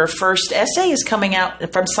 and her first essay is coming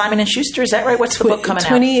out from Simon & Schuster. Is that right? What's the book coming out?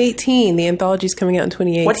 2018. The anthology is coming out in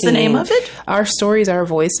 2018. What's the name of it? Our Stories, Our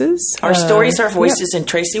Voices. Our Stories, Our Voices, and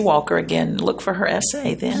Tracy Walker. Again, look for her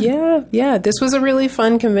essay then. Yeah. This was a really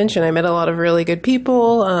fun convention. I met a lot of really good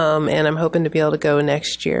people, and I'm hoping to be able to go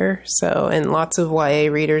next year. So, and lots of YA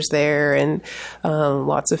readers there, and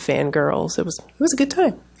lots of fangirls. It was a good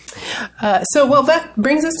time. That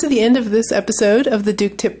brings us to the end of this episode of the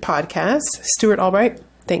Duke Tip Podcast. Stuart Albright,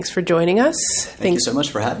 thanks for joining us. Thank you so much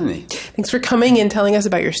for having me. Thanks for coming and telling us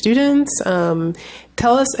about your students.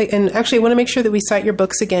 Tell us, and actually I want to make sure that we cite your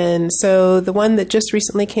books again. So the one that just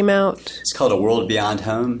recently came out. It's called A World Beyond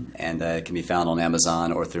Home, and it can be found on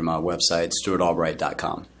Amazon or through my website,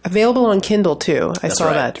 stuartalbright.com. Available on Kindle too. I saw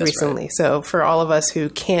right. that recently. Right. So for all of us who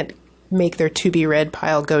can't make their to-be-read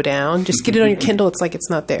pile go down, just get it on your Kindle. It's like it's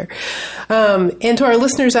not there. And to our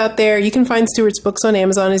listeners out there, you can find Stuart's books on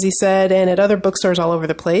Amazon, as he said, and at other bookstores all over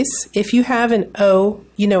the place. If you have an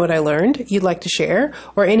you know what I learned you'd like to share,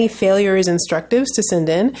 or any failures instructives to send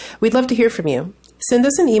in, we'd love to hear from you. Send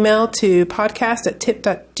us an email to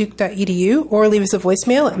podcast@tip.duke.edu or leave us a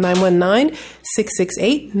voicemail at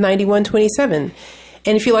 919-668-9127.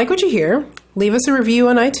 And if you like what you hear, leave us a review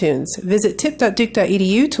on iTunes. Visit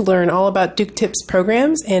tip.duke.edu to learn all about Duke Tips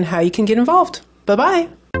programs and how you can get involved. Bye-bye.